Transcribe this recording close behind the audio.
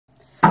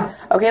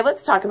Okay,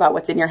 let's talk about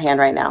what's in your hand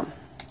right now.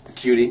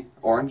 Cutie,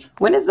 orange.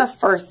 When is the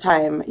first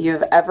time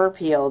you've ever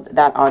peeled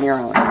that on your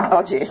own?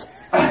 Oh, jeez.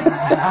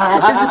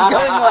 This is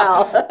going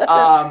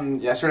well.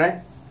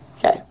 Yesterday.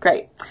 Okay,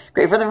 great.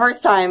 Great for the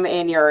first time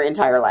in your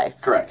entire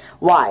life. Correct.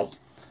 Why?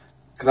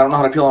 Because I don't know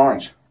how to peel an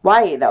orange.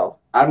 Why, though?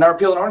 I've never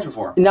peeled an orange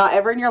before. Not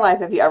ever in your life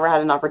have you ever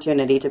had an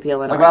opportunity to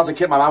peel an orange. Like when I was a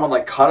kid, my mom would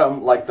like cut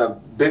them like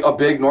a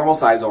big normal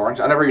size orange.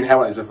 I never even had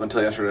one of these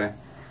until yesterday.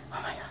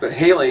 Oh my God. But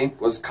Haley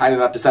was kind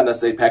enough to send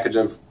us a package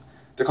of,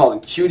 they're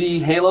called cutie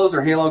halos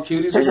or halo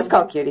cuties. They're just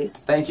called cuties.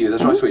 Thank you.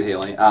 That's really sweet,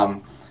 Haley.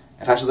 And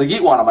Tasha's like,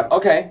 eat one. I'm like,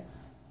 okay.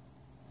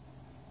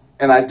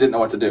 And I just didn't know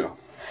what to do.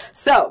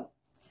 So,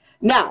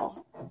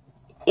 now,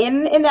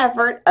 in an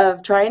effort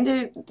of trying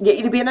to get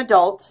you to be an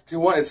adult. Dude,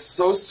 one is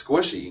so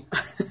squishy.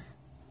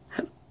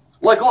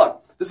 Like,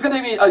 look, this is gonna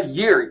take me a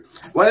year.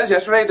 When it is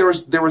yesterday,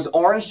 there was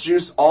orange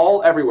juice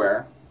all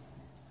everywhere.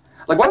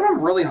 Like, what if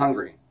I'm really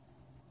hungry?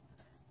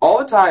 All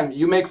the time,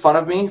 you make fun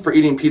of me for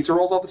eating pizza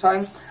rolls all the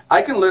time.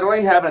 I can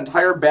literally have an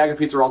entire bag of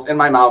pizza rolls in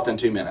my mouth in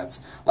 2 minutes.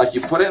 Like,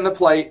 you put it in the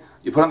plate,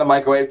 you put it in the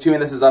microwave, 2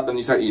 minutes is up, and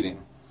you start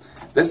eating.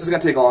 This is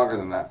gonna take longer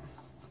than that.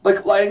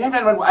 Like I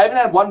haven't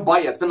had one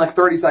bite yet. It's been like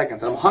 30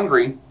 seconds, and I'm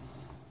hungry.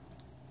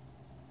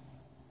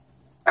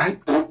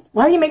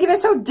 Why are you making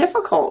this so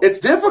difficult? It's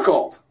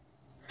difficult.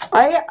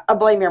 I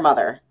blame your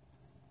mother.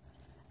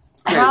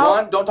 Okay,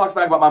 one, don't talk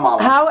smack about my mom.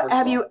 How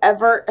have you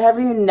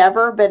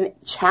never been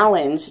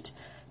challenged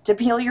to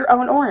peel your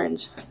own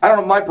orange? I don't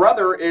know. My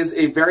brother is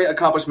a very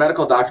accomplished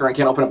medical doctor and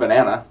can't open a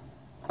banana.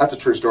 That's a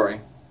true story.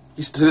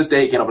 To this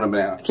day, he can't open a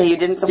banana. Okay, you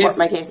didn't support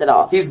my case at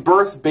all. He's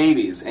birthed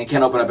babies and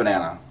can't open a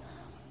banana.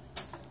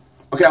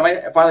 Okay, I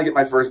might finally get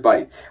my first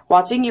bite.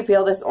 Watching you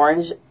peel this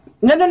orange...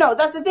 No,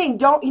 that's the thing.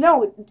 Don't,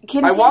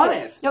 continue. I want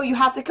it. No, you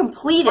have to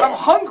complete it. But I'm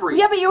hungry.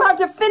 Yeah, but you have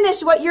to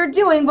finish what you're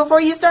doing before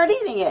you start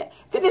eating it.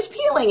 Finish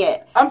peeling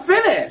it. I'm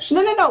finished.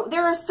 No.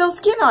 There is still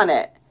skin on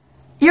it.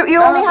 You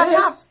only have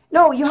half.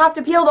 No, you have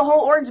to peel the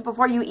whole orange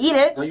before you eat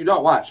it. No, you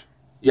don't. Watch.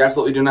 You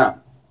absolutely do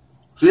not.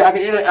 See, I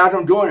can eat it as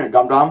I'm doing it,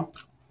 dum-dum.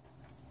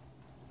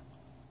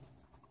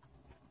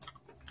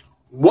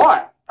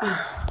 What?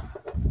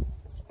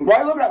 Why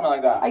are you looking at me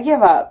like that? I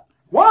give up.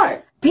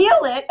 Why? Peel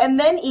it and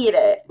then eat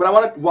it. But I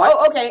want to... What?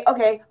 Oh,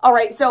 okay. All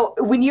right, so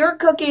when you're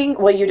cooking...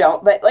 Well, you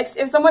don't, but like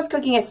if someone's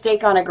cooking a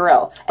steak on a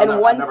grill... and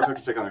I've never cooked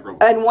a steak on a grill.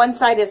 And one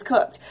side is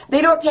cooked.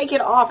 They don't take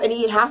it off and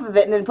eat half of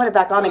it and then put it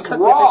back on and cook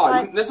the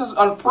other side. This is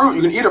a fruit.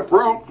 You can eat a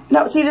fruit.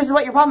 No, see, this is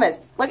what your problem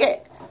is. Look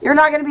at... You're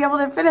not going to be able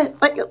to finish...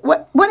 Like,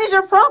 what is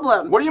your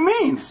problem? What do you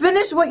mean?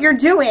 Finish what you're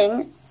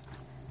doing.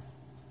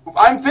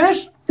 I'm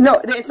finished?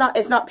 No,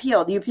 it's not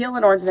peeled. You peel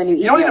an orange and then you eat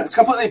it. You don't need to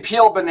completely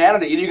peel a banana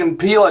to eat. You can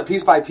peel it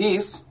piece by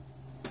piece.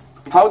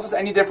 How is this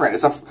any different?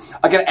 It's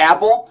like an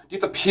apple. Do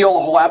you have to peel the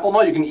whole apple?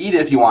 No, you can eat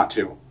it if you want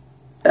to.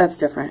 That's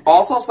different.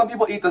 Also, some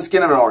people eat the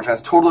skin of an orange.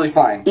 That's totally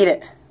fine. Eat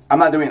it. I'm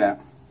not doing that.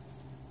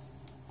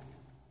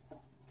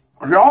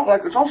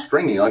 It's all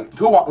stringy. Like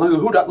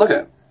look at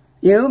it.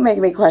 You make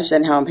me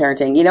question how I'm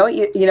parenting.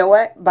 You know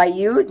what? By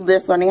you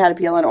just learning how to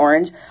peel an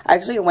orange, I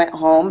actually went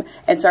home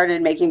and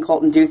started making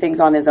Colton do things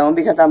on his own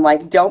because I'm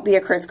like, don't be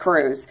a Chris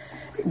Cruz.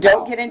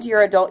 Don't get into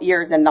your adult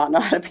years and not know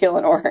how to peel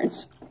an orange.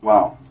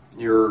 Wow,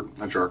 you're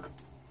a jerk.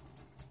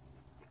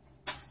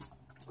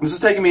 This is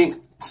taking me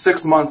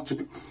 6 months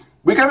to...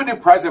 We could have a new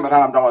president by the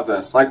time I'm done with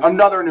this. Like,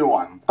 another new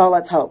one. Oh,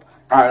 let's hope.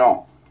 I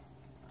know.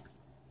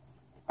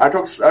 I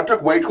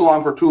took way too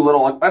long for too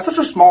little. Like, that's such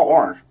a small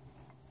orange.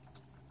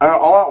 And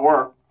all that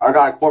work, I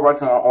got like 4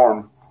 bites on that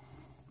orange.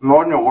 It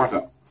wasn't even worth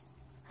it.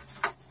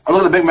 And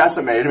look at the big mess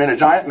it made. It made a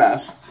giant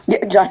mess.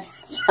 Yeah, giant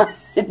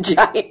mess.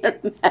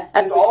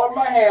 It's all over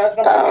my hands.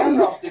 And my hands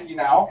are all sticky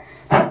now.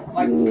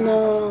 Like,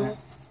 no.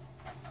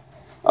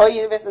 Oh,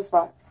 you missed a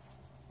spot.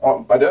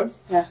 Oh, I did?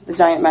 Yeah, the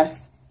giant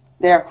mess.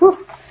 There.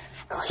 Whew.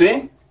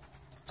 See?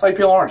 That's how you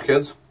peel orange,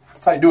 kids.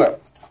 That's how you do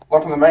it.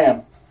 Learn from the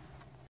man.